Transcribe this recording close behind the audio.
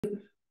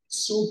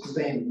so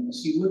grim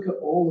as you look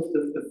at all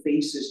of the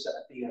faces that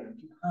are there, and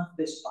you have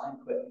this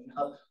banquet, and you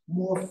have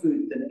more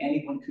food than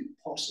anyone could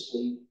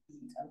possibly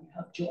eat, and you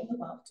have John the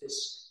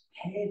Baptist's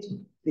head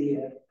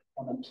there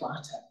on a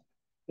platter.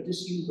 But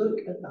as you look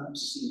at that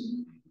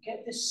scene, you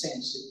get this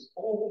sense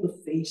of all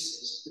the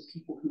faces of the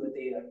people who are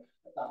there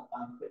at that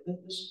banquet,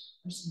 that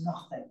there's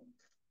nothing,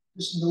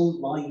 there's no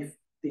life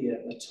there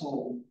at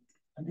all.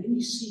 And then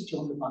you see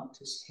John the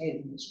Baptist's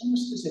head, and it's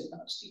almost as if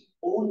that's the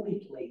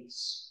only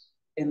place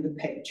in the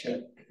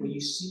picture where you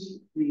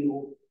see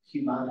real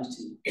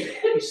humanity.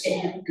 You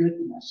see the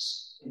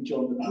goodness in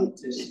John the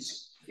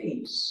Baptist's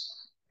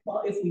face.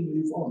 But if we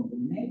move on, the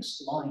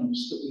next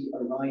lines that we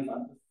arrive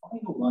at, the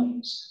final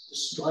lines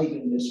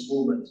describing this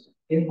moment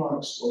in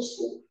Mark's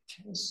Gospel,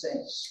 tells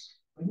this.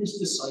 When his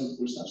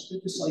disciples, that's the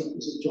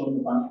disciples of John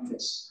the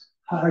Baptist,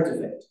 heard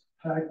of it,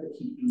 heard that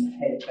he'd been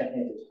beheaded,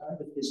 heard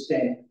of his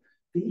death,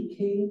 they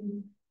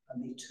came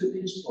and they took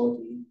his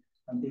body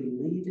and they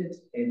laid it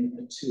in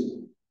a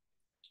tomb.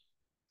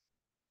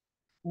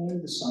 Where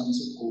are the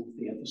signs of hope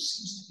there? There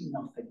seems to be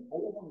nothing.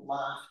 All the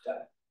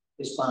laughter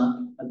is back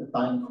at the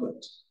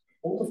banquet.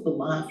 All of the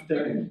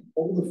laughter,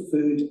 all the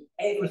food,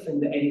 everything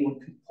that anyone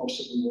could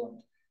possibly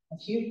want. And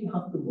here you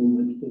have the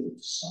moment where the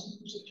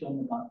disciples of John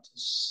the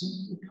Baptist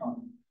simply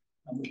come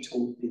and we're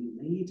told they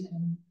laid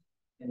him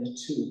in a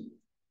tomb.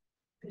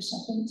 This, I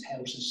think,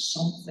 tells us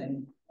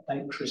something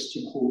about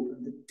Christian hope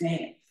and the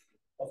depth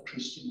of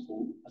Christian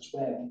hope as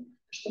well.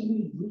 Because when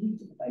we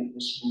read about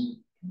this moment,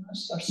 we can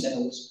ask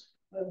ourselves,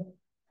 well,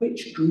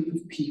 which group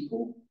of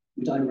people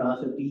would I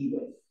rather be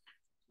with?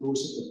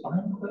 Those at the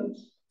banquet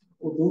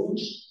or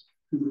those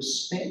who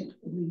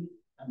respectfully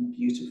and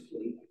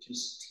beautifully are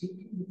just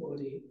taking the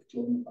body of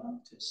John the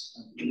Baptist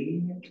and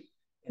laying it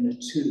in a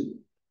tomb?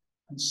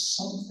 And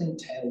something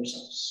tells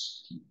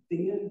us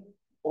they're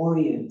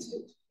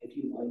oriented, if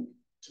you like,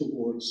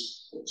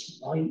 towards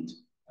what's right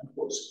and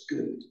what's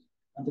good.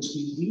 And as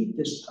we read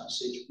this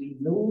passage, we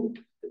know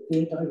that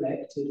they're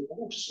directed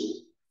also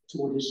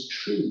toward what is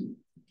true.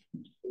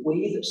 The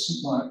way that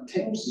St. Mark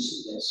tells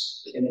us of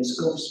this in his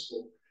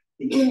Gospel,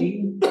 they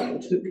came, they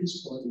took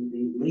his body,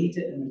 they laid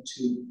it in a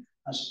tomb.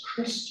 As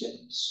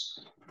Christians,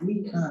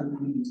 we can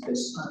read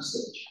this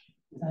passage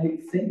without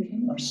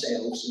thinking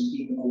ourselves and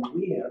being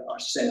aware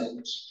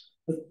ourselves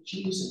of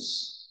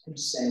Jesus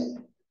himself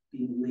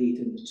being laid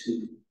in the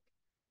tomb.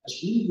 As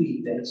we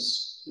read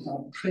this with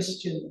our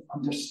Christian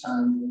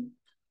understanding,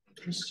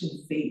 Christian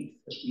faith,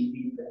 as we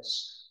read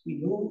this, we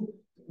know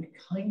that we're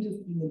kind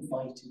of being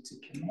invited to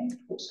connect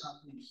what's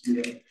happening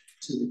here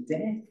to the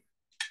death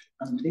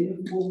and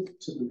therefore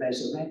to the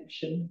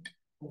resurrection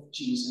of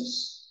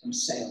Jesus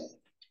himself.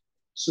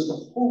 So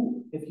the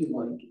hope, if you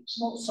like, it's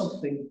not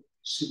something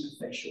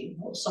superficial,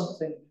 not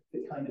something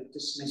that kind of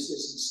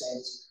dismisses and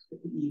says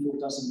that the evil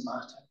doesn't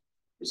matter.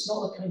 It's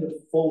not a kind of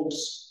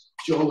false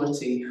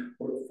jollity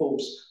or a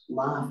false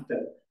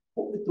laughter.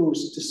 What would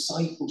those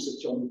disciples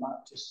of John the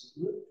Baptist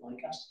look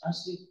like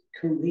as they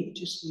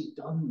courageously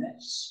done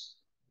this?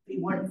 They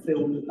weren't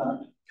filled with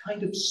that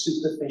kind of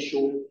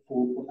superficial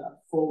hope or that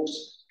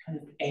false kind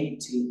of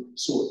empty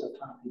sort of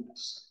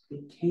happiness.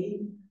 They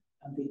came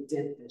and they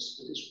did this.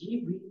 But as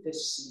we read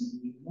this scene,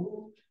 we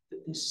know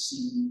that this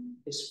scene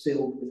is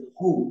filled with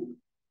hope.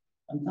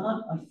 And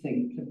that, I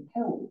think, can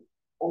help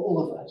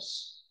all of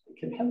us. It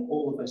can help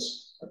all of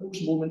us at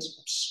those moments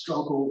of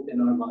struggle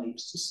in our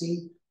lives to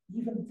say,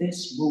 even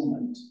this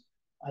moment,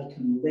 I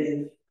can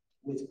live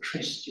with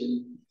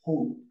Christian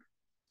hope.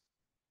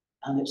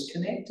 And it's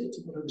connected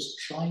to what I was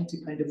trying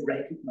to kind of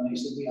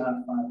recognize in the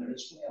Our Father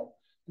as well.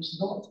 There's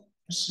not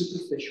a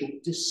superficial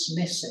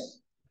dismissing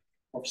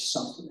of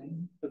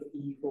suffering, of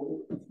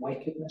evil, of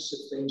wickedness,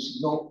 of things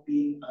not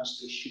being as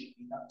they should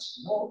be.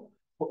 That's not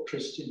what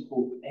Christian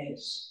hope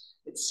is.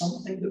 It's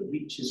something that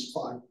reaches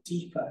far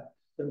deeper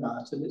than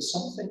that, and it's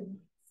something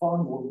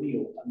far more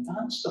real. And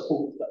that's the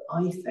hope that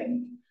I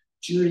think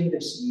during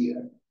this year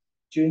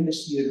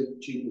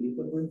of Jubilee,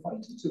 when we're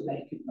invited to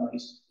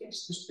recognize,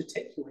 yes, this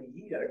particular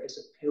year is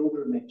a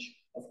pilgrimage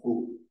of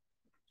hope,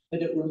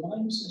 but it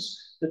reminds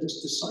us that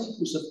as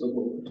disciples of the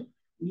Lord,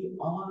 we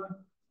are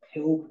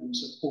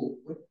pilgrims of hope.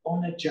 We're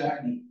on a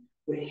journey.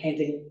 We're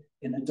heading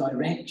in a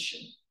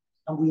direction.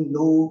 And we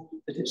know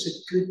that it's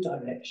a good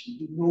direction.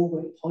 We know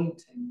we're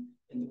pointing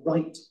in the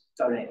right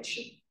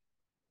direction.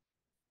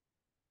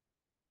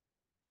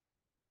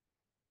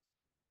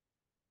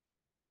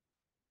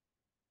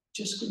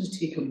 Just going to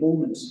take a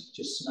moment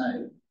just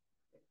now,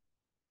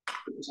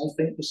 because I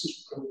think this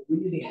is a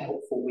really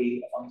helpful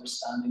way of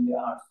understanding the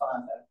Our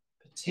Father,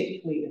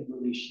 particularly in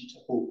relation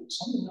to hope. It's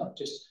something that I've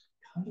just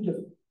kind of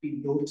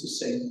been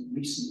noticing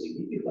recently,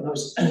 maybe when I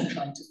was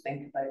trying to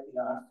think about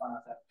the Our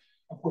Father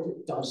and what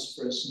it does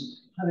for us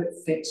and how it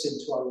fits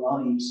into our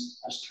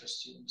lives as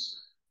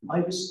Christians. I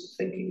was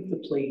thinking of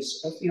the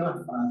place of the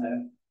Our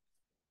Father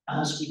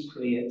as we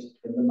pray it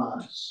in the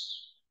Mass.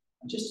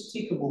 And just to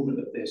take a moment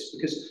of this,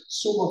 because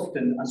so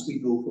often, as we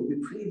know, when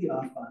we pray the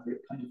Our Father,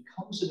 it kind of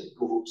comes and it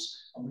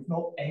goes, and we've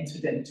not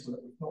entered into it,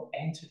 we've not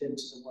entered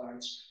into the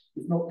words,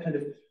 we've not kind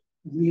of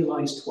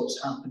realised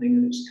what's happening,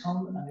 and it's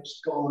come and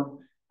it's gone,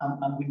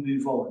 and we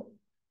move on.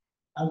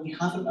 And we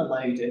haven't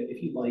allowed it,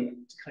 if you like,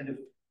 to kind of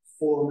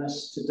form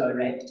us, to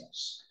direct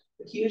us.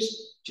 But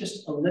here's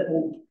just a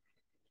little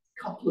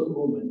couple of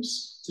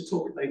moments to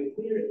talk about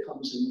where it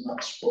comes in the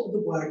Mass. What are the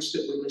words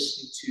that we're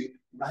listening to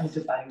round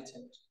about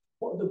it?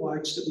 What are the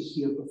words that we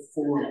hear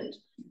before it?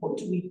 What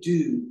do we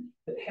do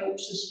that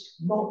helps us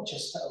not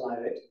just to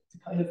allow it to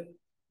kind of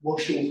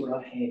wash over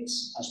our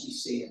heads as we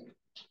say it?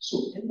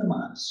 So in the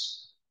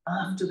Mass,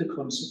 after the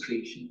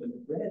consecration, when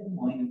the bread and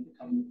wine have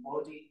become the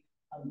body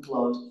and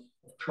blood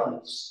of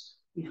Christ,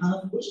 we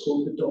have what's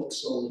called the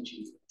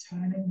doxology,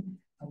 turning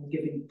and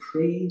giving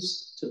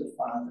praise to the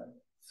Father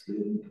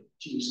through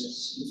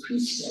Jesus. And the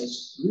priest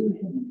says, through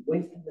him and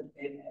with him and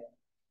in him,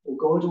 O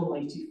God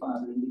Almighty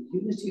Father, in the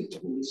unity of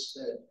the Holy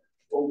Spirit,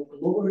 all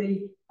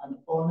glory and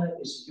honour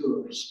is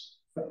yours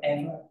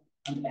forever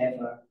and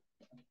ever.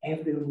 And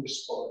everyone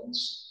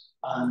responds,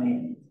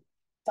 Amen.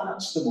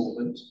 That's the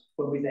moment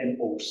when we then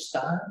all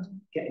stand,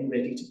 getting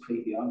ready to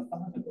pray the Our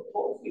Father. But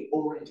what have we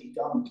already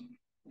done?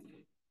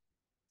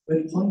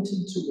 We're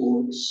pointing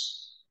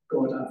towards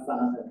God our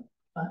Father,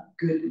 that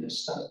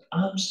goodness, that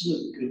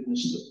absolute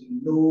goodness that we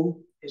know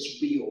is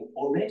real.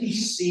 Already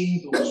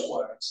saying those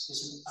words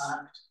is an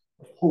act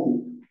of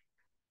hope.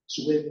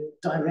 So we're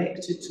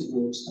directed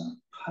towards that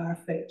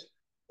perfect,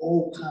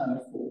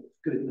 all-powerful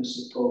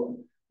goodness of God.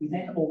 We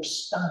then all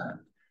stand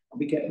and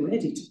we get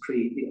ready to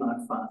pray the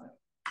Our Father.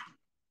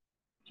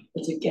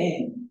 But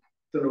again,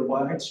 there are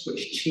words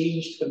which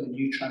changed when the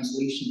new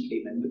translation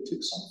came in that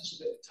took some of us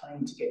a bit of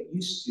time to get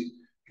used to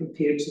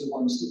compared to the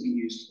ones that we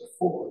used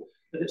before.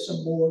 But it's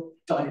a more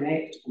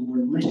direct, or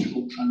more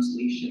literal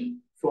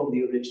translation from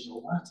the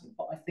original Latin.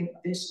 But I think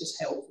this is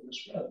helpful as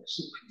well, because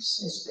the priest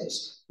says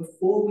this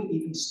before we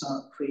even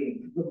start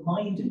praying,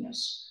 reminding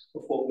us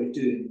of what we're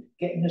doing,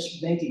 getting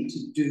us ready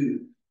to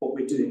do what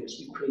we're doing as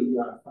we pray the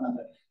Our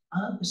Father.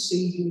 At the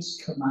Saviour's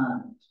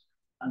command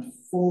and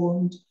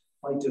formed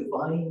by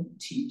divine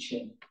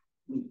teaching,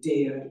 we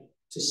dare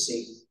to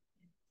say.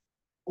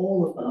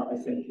 All of that,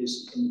 I think,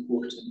 is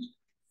important.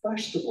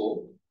 First of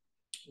all,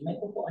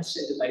 remember what I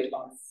said about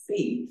our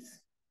faith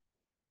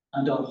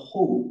and our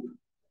hope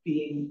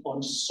being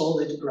on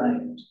solid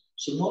ground.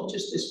 So not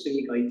just this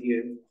vague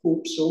idea of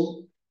hope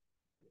so,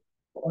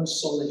 but on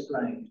solid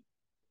ground.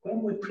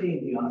 When we're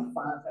praying the Our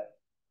Father,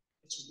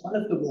 it's one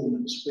of the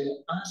moments where,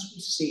 as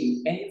we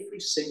say every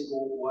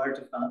single word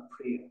of that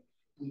prayer,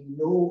 we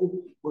know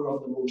we're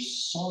on the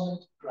most solid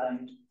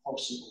ground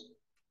possible,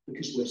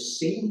 because we're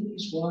saying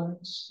these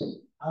words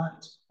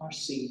at our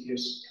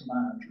Saviour's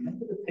command.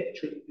 Remember the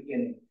picture at the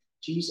beginning,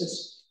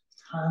 Jesus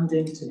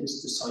handing to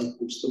his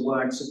disciples the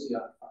words of the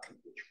Our Father,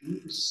 which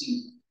we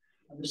receive.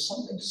 And there's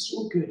something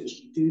so good as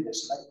we do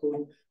this, about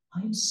going,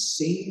 I'm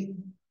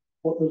saying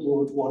what the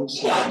Lord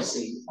wants me to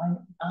say. I'm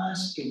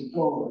asking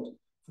God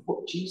for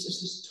what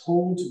Jesus has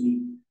told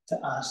me to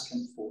ask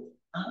him for,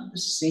 at the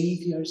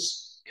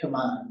Saviour's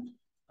command,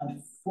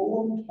 and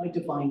formed by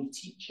divine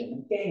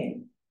teaching.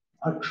 Again,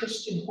 our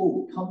Christian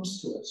hope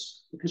comes to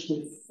us because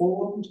we're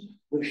formed,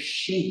 we're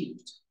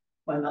shaped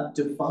by that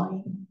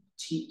divine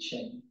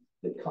teaching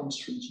that comes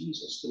from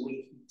Jesus, the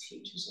way he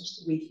teaches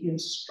us, the way he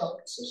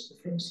instructs us,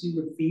 the things he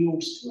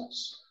reveals to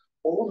us.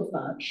 All of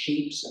that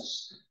shapes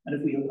us. And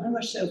if we allow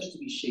ourselves to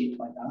be shaped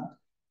by that,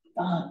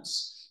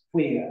 that's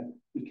where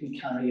we can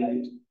carry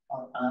out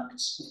our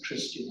acts of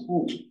Christian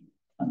hope.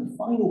 And the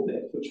final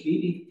bit, which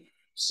maybe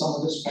some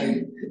of us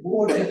found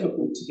more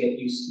difficult to get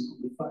used to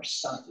when we first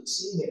started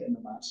saying it in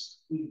the Mass,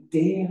 we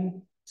dare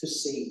to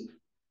say,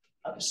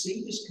 at the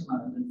Saviour's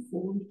command,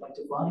 informed by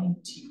divine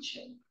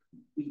teaching,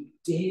 we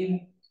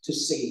dare to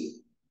say.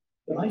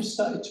 But I've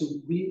started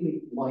to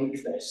really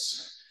like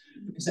this,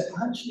 because it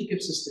actually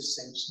gives us this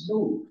sense,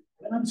 no,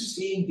 when I'm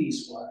saying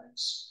these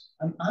words,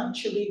 I'm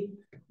actually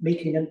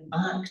making an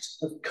act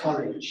of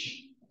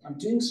courage. I'm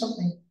doing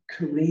something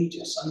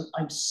courageous.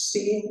 I'm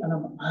saying and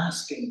I'm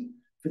asking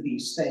for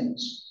these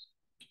things,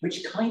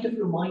 which kind of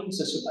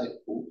reminds us about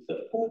hope,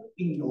 that hope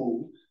we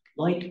know,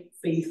 like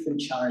faith and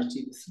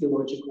charity, the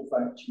theological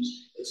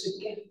virtues, it's a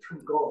gift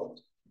from God.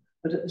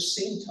 But at the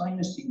same time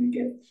as being a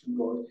gift from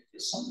God,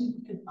 it's something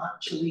we can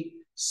actually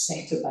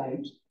set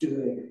about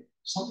doing,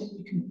 something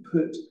we can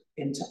put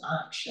into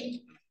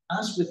action.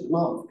 As with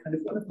love, kind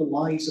of one of the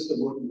lies of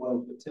the modern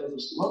world that tells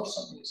us love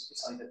something,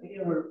 it's either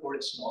there or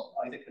it's not,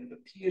 either kind of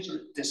appears or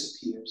it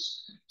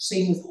disappears.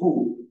 Same with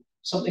hope,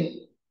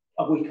 something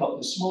I wake up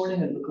this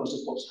morning and because of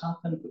what's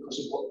happened, because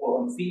of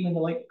what I'm feeling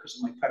like, because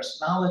of my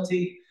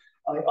personality,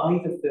 I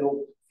either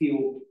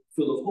feel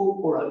full of hope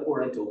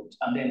or I don't,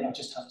 and then I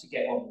just have to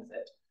get on with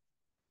it.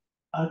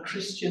 Our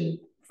Christian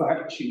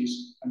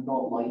virtues are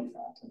not like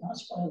that, and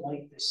that's why I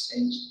like this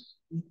sense.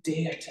 We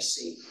dare to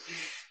say,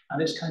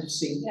 and it's kind of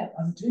saying, yeah,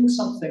 I'm doing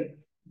something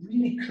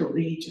really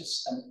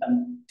courageous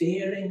and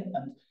daring,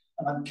 and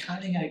I'm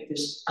carrying out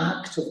this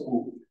act of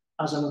hope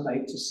as I'm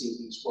about to say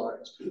these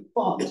words.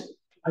 But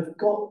I've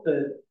got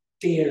the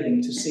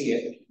daring to say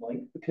it, if you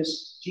like,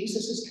 because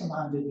Jesus has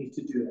commanded me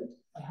to do it.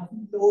 I have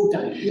no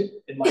doubt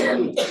in my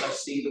mind as I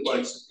say the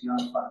words of the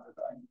Our Father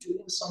that I'm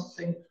doing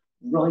something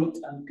right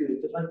and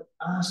good, that I'm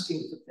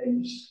asking for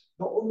things,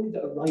 not only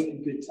that are right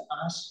and good to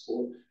ask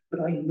for,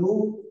 but I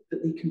know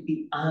that they can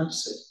be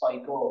answered by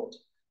God.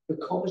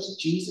 Because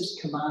Jesus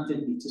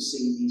commanded me to say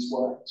these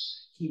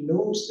words, he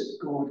knows that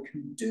God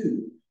can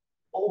do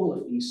all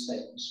of these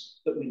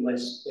things that we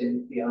list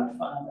in the Our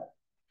Father.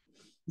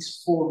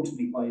 He's formed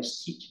me by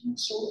his teaching, and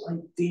so I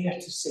dare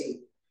to say,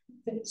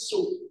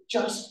 so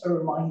just a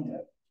reminder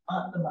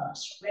at the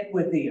Mass, when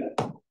we're there,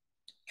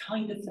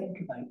 kind of think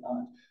about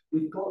that.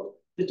 We've got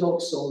the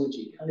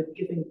doxology, kind of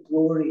giving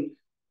glory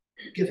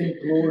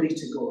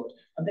to God.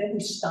 And then we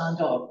stand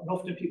up, and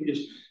often people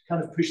just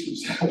kind of push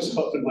themselves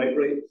up and like,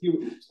 right,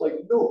 it's like,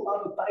 no,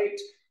 I'm about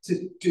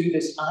to do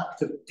this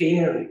act of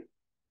daring,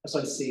 as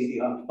I say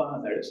the Our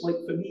Father. It's like,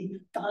 for me,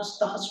 that's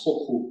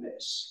what hope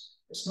is.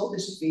 It's not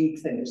this vague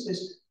thing, it's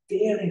this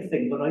daring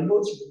thing, but I know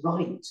it's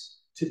right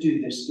to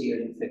do this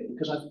daring thing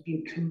because I've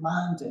been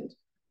commanded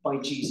by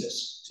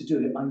Jesus to do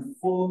it. I'm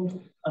formed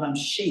and I'm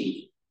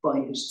shaped by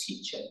his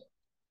teaching.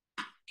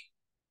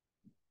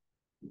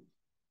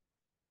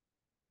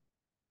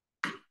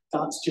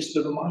 That's just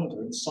a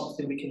reminder and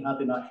something we can have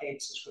in our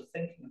heads as we're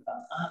thinking of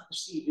that. At the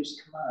Saviour's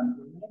command,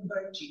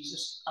 remember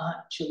Jesus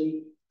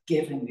actually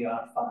giving the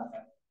Our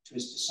Father to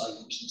his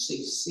disciples and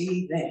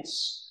say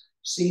this.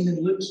 Same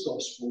in Luke's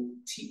Gospel,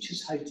 teach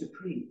us how to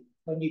pray.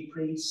 When you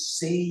pray,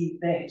 say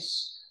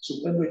this. So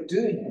when we're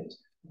doing it,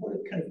 what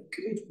a kind of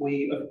good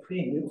way of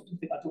praying. We often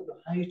think, I don't know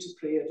how to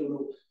pray, I don't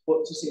know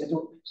what to say,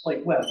 it's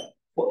like, well,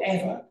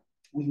 whatever,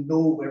 we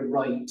know we're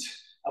right,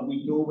 and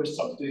we know we're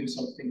doing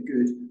something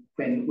good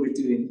when we're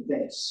doing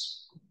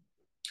this.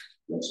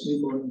 Let's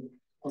move on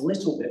a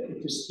little bit,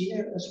 because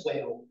here as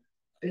well,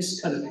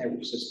 this kind of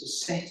helps us, the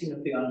setting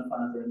of the Our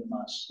Father in the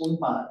Mass. Going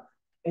back,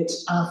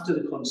 it's after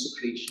the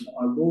consecration.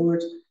 Our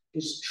Lord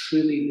is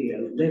truly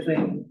there,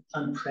 living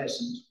and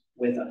present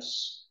with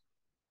us.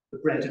 The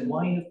bread and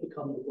wine have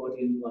become the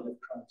body and blood of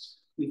Christ.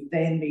 We've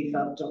then made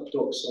that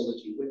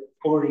doxology. We're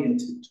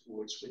oriented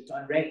towards, we're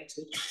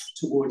directed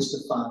towards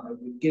the Father.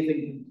 We're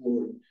giving him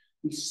glory.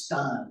 We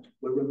stand.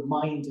 We're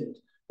reminded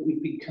that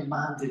we've been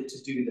commanded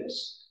to do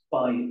this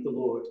by the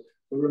Lord.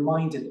 We're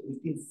reminded that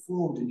we've been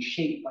formed and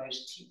shaped by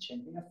his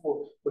teaching.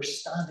 Therefore, we're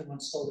standing on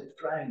solid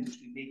ground as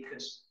we make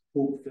this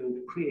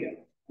hope-filled prayer.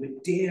 We're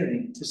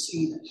daring to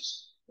say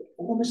this. But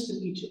almost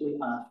immediately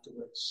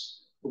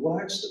afterwards, the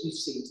words that we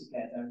say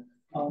together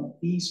are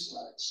these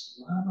words: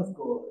 Lamb of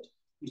God,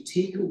 you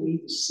take away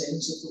the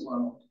sins of the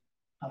world,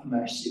 have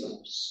mercy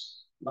on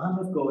us. Lamb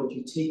of God,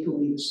 you take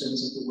away the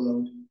sins of the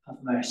world, have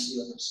mercy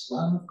on us.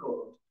 Lamb of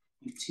God,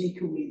 you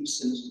take away the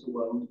sins of the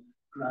world,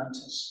 grant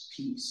us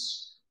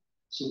peace.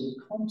 So in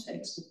the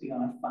context of the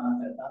Our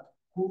Father, that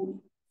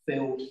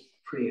hope-filled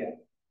prayer,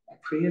 a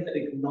prayer that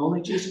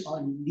acknowledges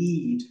our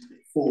need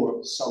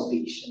for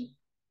salvation,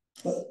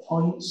 but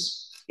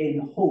points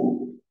in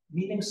hope,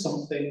 meaning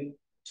something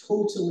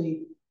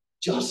totally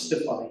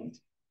justified,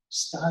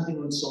 standing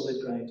on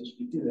solid ground as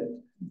we do it.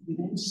 We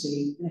then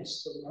say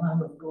this, the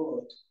Lamb of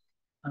God.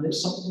 And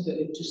it's something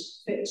that it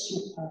just fits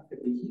so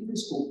perfectly. Here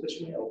is hope as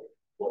well.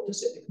 What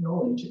does it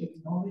acknowledge? It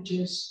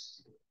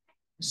acknowledges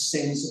the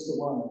sins of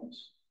the world.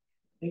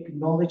 It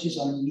acknowledges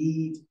our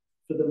need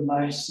for the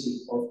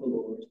mercy of the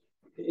Lord.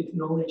 It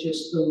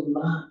acknowledges the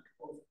lack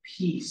of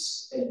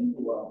peace in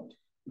the world.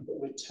 But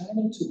we're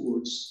turning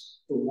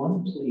towards the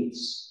one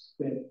place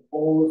where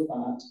all of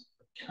that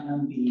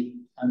can be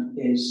and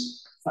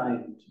is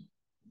found.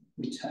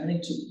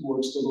 Returning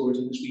towards the Lord,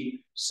 and as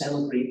we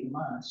celebrate the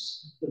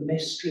Mass, the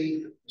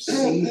mystery, the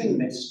saving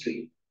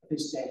mystery of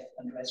his death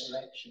and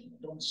resurrection,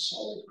 and on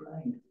solid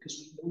ground,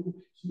 because we know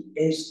he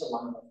is the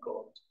Lamb of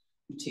God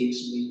who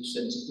takes away the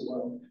sins of the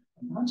world.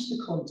 And that's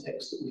the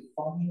context that we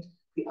find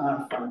the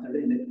Our Father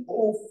in. It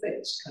all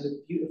fits kind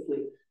of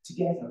beautifully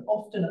together.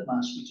 Often at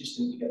Mass, we just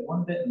think we get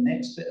one bit and the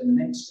next bit and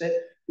the next bit.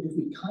 But if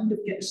we kind of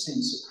get a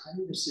sense of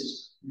how this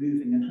is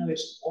moving and how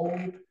it's all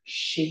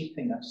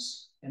shaping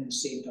us in the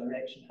same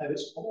direction, how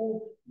it's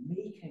all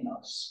making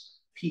us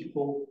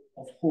people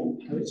of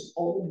hope, how it's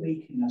all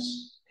making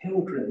us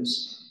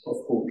pilgrims of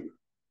hope.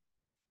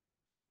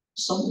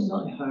 Something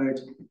that I heard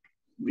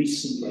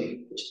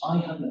recently, which I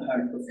hadn't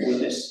heard before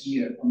this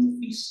year, on the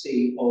feast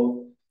day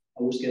of, I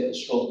always get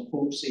this wrong,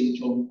 Pope St.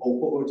 John Paul,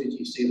 what order did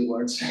you say the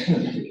words?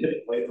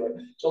 Right.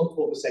 John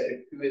Paul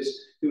II,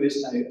 who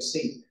is now a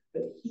saint.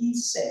 But he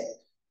said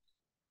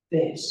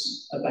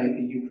this about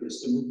the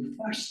Eucharist, and when you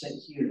first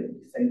hear it,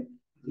 you think,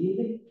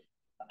 really?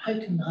 How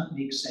can that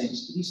make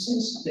sense? But he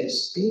says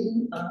this: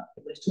 in that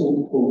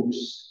little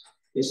host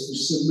is the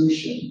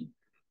solution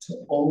to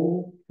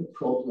all the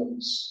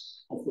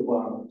problems of the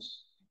world.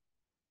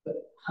 But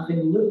having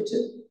looked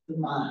at the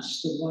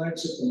Mass, the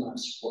words of the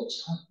Mass,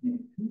 what's happening,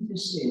 who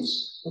this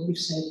is, when we've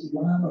said,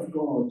 Lamb of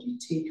God, you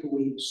take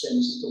away the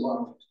sins of the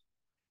world,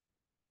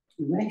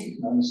 we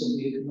recognise and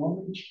we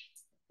acknowledge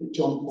that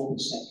John Paul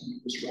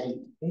II was right.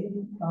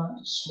 In that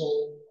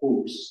small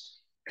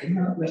host, in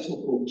that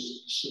little host,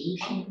 the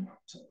solution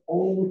to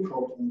all the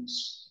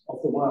problems of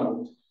the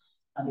world.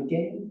 And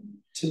again,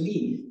 to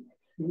me,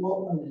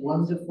 what a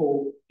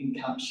wonderful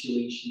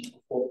encapsulation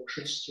of what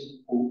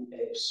Christian hope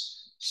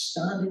is.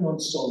 Standing on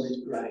solid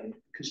ground,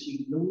 because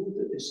we know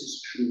that this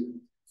is true.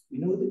 We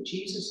know that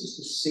Jesus is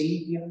the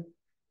Saviour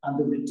and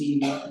the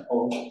Redeemer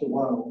of the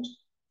world.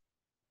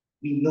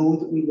 We know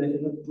that we live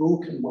in a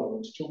broken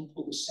world. John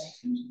Paul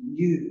II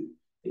knew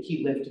that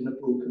he lived in a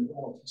broken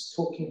world. He's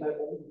talking about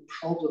all the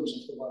problems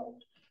of the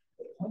world.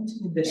 But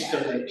pointing in this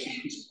direction,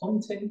 he's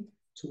pointing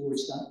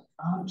towards that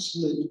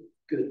absolute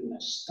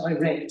goodness,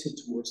 directed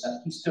towards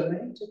that. He's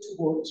directed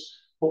towards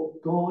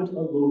what God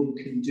alone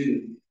can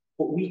do,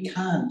 what we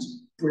can't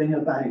bring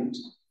about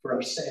for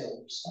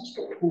ourselves. That's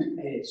what hope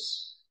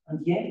is. And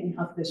yet we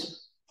have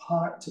this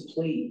part to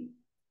play.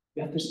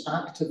 We have this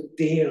act of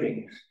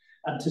daring.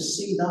 And to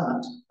see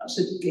that, that's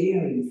a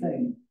daring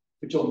thing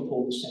for John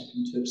Paul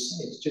II to have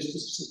said, just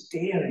as it's a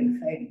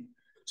daring thing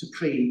to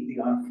pray the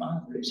Our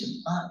Father. It's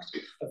an act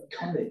of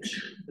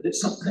courage, but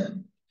it's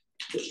something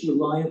that's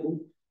reliable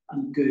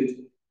and good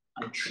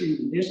and true.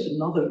 And there's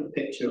another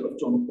picture of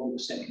John Paul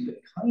II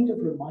that kind of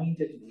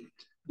reminded me,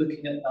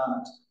 looking at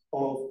that,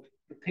 of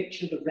the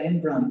picture, the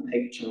Rembrandt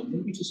picture.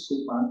 Maybe just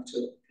go back to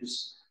it,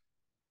 because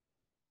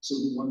there's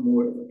only one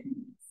more. If I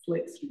can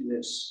flick through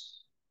this.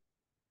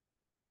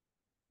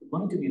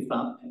 Reminded me of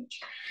that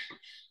picture.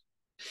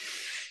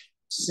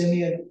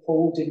 Simeon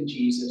holding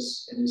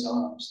Jesus in his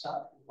arms,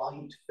 that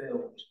light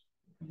filled.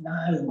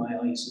 Now my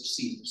eyes have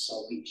seen the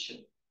salvation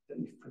that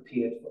we've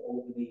prepared for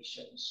all the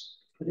nations.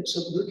 But it's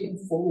a looking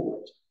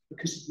forward,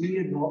 because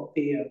we're not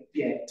there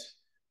yet.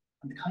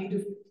 And kind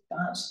of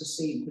that's the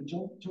same. When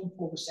John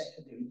Paul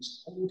II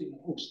is holding the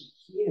host,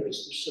 and here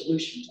is the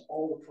solution to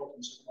all the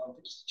problems of the world.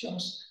 It's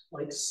just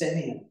like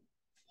Simeon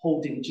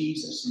holding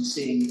Jesus and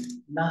saying,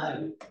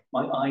 now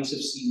my eyes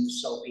have seen the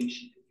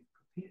salvation that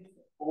you've prepared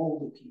for all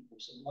the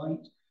peoples, a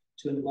light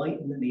to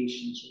enlighten the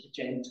nations of the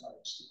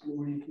Gentiles, the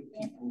glory of your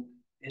people,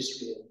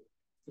 Israel,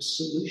 the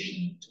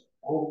solution to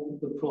all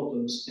the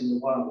problems in the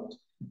world.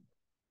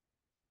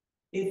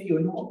 If you're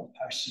not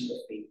a person of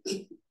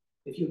faith,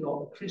 if you're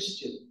not a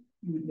Christian,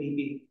 you would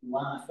maybe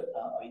laugh at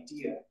that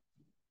idea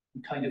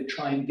and kind of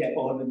try and get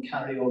on and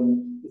carry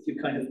on with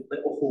your kind of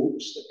little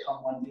hopes that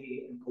come one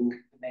day and go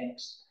the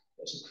next.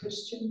 As a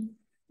Christian,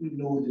 we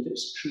know that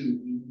it's true.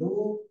 We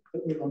know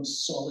that we're on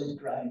solid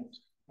ground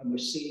when we're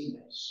saying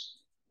this.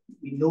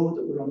 We know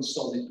that we're on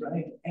solid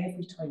ground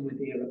every time we're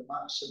there at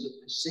Mass, in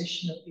the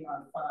position of the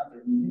Our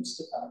Father, in the midst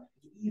of that,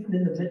 even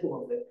in the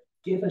middle of it.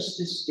 Give us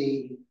this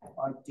day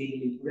our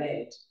daily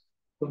bread.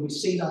 When we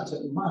say that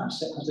at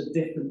Mass, it has a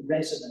different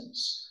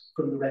resonance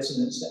from the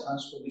resonance it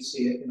has when we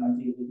say it in our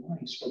daily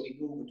lives, where we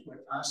know that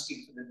we're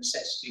asking for the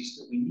necessities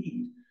that we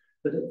need.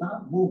 But at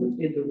that moment,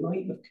 in the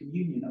rite of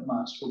communion at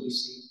Mass, where we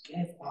say,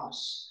 give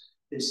us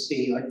this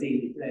day our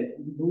daily bread,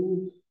 we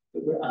know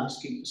that we're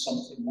asking for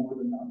something more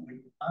than that.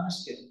 We're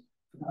asking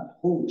for that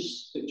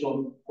host that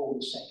John Paul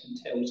II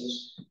tells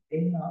us.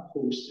 In that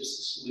host is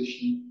the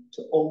solution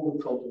to all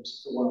the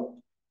problems of the world.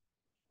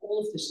 All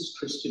of this is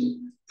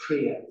Christian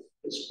prayer.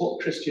 It's what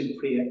Christian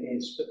prayer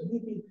is. But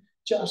maybe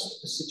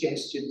just a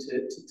suggestion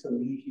to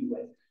leave you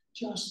with,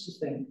 just to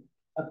think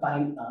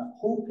about that.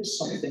 Hope is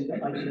something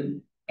that I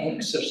can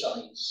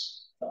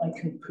exercise, that I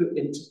can put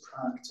into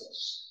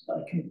practice, that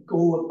I can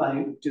go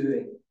about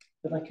doing,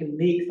 that I can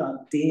make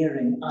that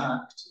daring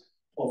act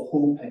of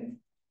hoping.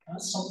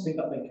 That's something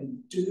that I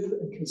can do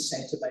and can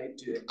set about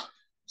doing.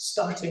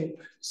 Starting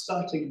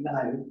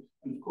now,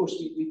 and of course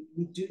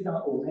we do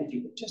that already,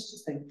 but just to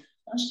think,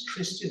 that's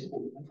Christian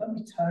hope. And when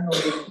we turn on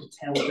the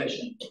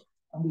television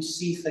and we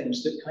see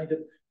things that kind of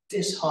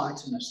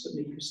dishearten us, that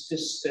make us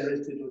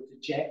dispirited or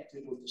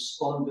dejected or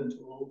despondent,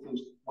 or all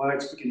those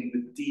words beginning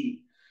with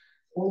D,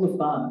 all of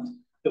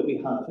that we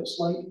have, it's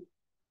like,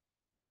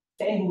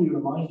 then we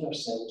remind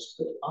ourselves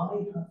that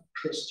I have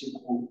Christian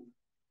hope.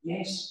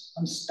 Yes,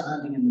 I'm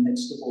standing in the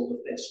midst of all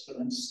of this, but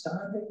I'm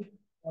standing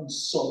on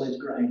solid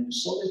ground, the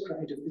solid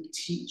ground of the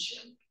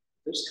teaching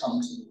that's come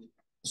to me,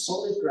 the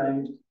solid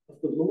ground of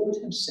the Lord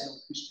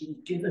himself, who's been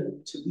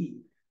given to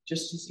me,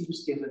 just as he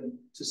was given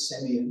to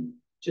Simeon,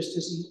 just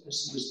as he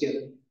was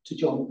given to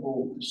John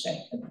Paul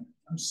II.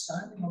 I'm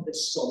standing on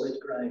this solid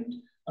ground,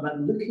 and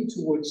I'm looking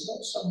towards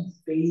not some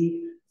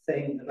vague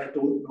thing that I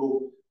don't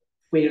know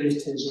where it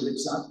is or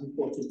exactly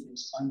what it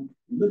is. I'm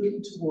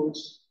looking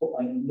towards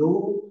what I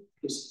know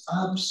is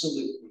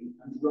absolutely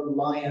and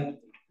reliably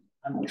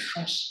and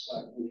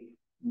trustworthy,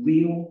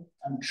 real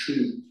and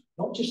true.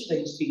 Not just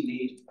things being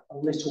made a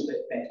little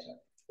bit better,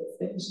 but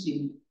things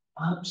being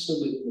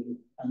absolutely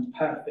and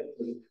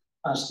perfectly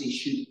as they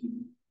should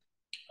be.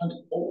 And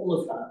all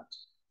of that,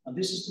 and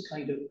this is the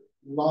kind of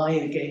lie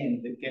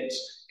again that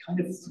gets kind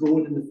of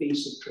thrown in the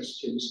face of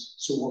Christians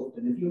so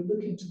often. If you're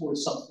looking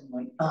towards something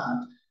like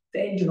that,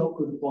 then you're not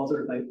going to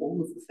bother about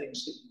all of the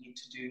things that you need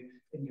to do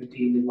in your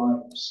daily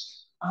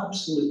lives.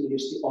 Absolutely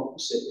is the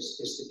opposite is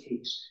the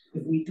case.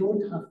 If we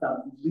don't have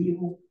that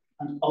real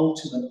and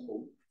ultimate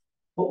hope,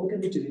 what we're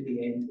going to do in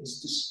the end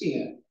is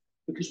despair,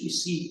 because we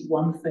see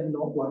one thing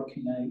not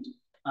working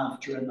out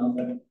after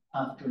another,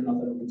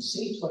 and we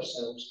say to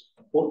ourselves,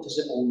 what does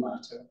it all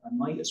matter? I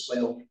might as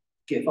well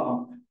give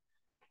up.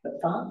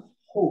 But that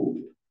hope,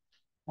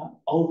 that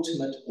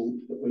ultimate hope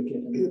that we're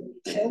given,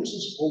 tells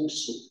us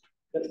also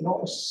that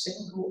not a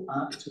single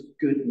act of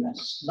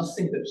goodness,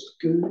 nothing that's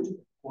good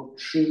or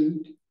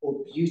true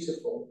or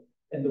beautiful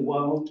in the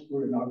world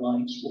or in our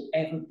lives will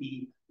ever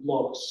be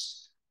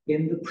lost.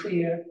 In the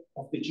prayer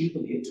of the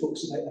Jubilee, it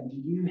talks about a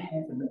new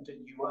heaven and a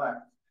new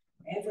earth.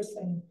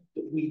 Everything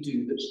that we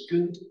do that's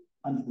good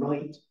and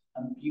right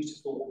and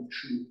beautiful and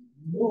true,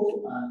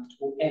 no act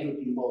will ever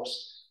be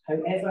lost.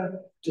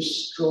 However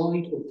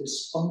destroyed or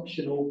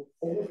dysfunctional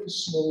all the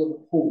smaller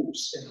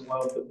hopes in the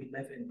world that we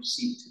live in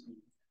seem to be,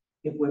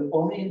 if we're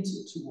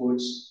oriented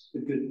towards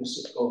the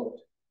goodness of God,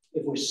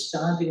 if we're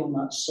standing on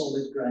that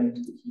solid ground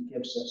that he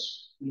gives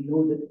us, we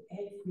know that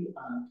every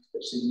act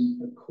that's in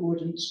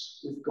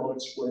accordance with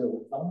God's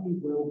will, thy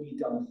will be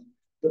done,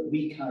 that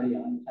we carry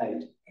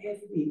out,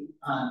 every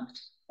act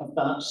of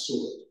that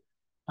sort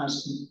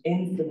has an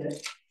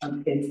infinite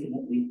and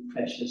infinitely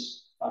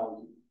precious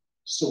value.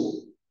 So,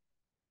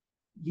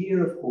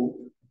 year of hope,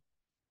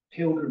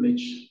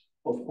 pilgrimage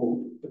of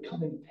hope,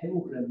 becoming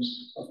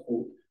pilgrims of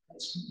hope.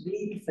 Let's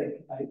really think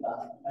about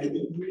that,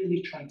 about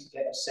really trying to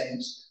get a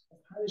sense of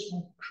how is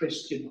my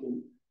Christian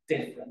hope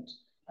different.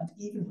 And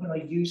even when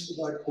I use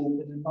the word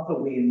hope in another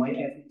way in my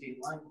everyday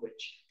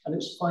language, and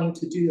it's fine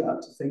to do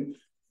that, to think,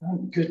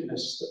 thank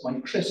goodness that my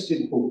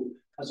Christian hope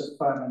has a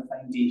firmer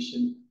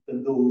foundation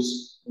than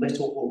those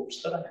little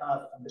hopes that I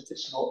have, and that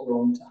it's not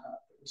wrong to have.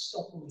 But we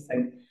stop and we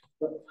think,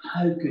 but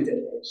how good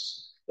it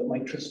is that my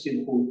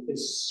Christian hope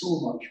is so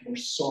much more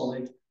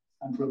solid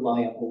and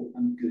reliable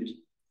and good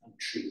and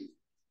true.